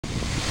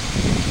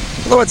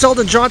Hello, it's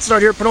Eldon Johnson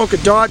out here at Ponoka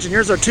Dodge, and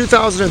here's our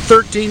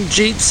 2013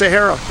 Jeep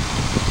Sahara.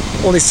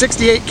 Only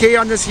 68K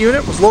on this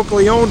unit, was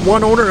locally owned,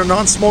 one owner and a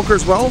non-smoker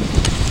as well.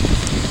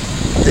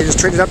 They just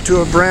traded up to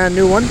a brand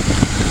new one.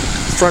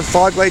 Front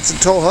fog lights and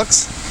tow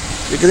hooks.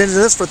 You get into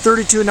this for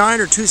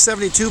 $32,900 or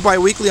 $272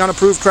 bi-weekly on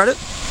approved credit.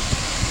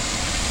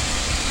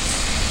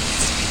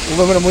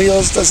 Aluminum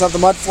wheels, does have the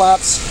mud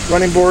flaps,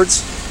 running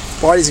boards.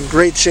 Body's in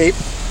great shape.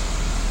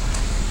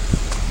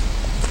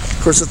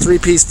 Of course, a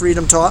 3-piece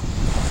Freedom top.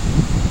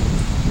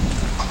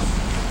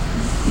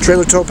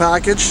 Trailer tow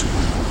package.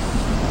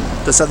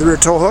 Does have the rear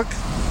tow hook.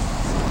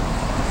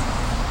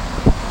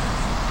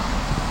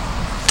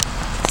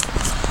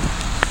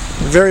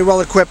 Very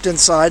well equipped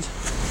inside.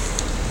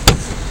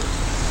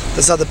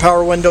 Does have the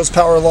power windows,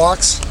 power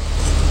locks.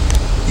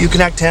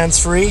 Uconnect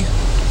hands-free.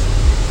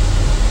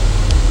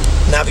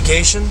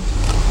 Navigation.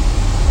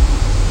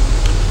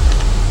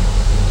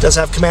 Does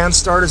have command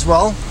start as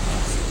well.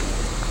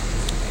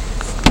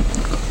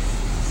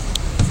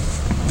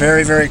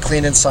 Very, very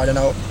clean inside and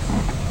out.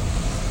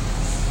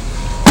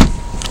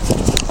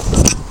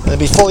 It'll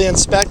be fully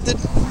inspected.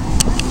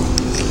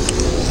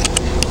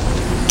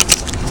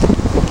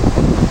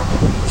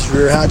 This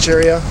rear hatch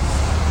area,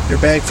 your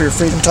bag for your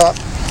Freedom top.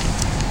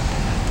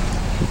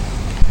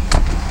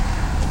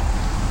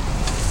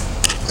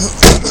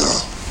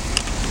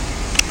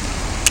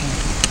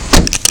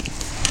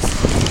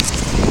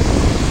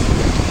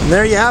 And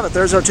there you have it.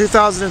 There's our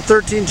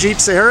 2013 Jeep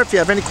Sahara. If you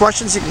have any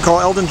questions, you can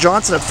call Eldon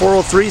Johnson at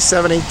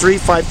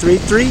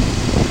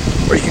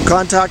 403-783-5333, or you can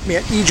contact me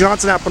at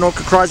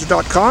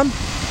ejohnson@ponokachrysler.com.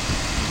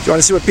 If you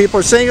want to see what people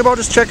are saying about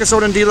us, check us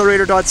out on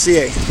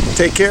dealerrater.ca.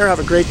 Take care. Have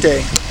a great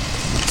day.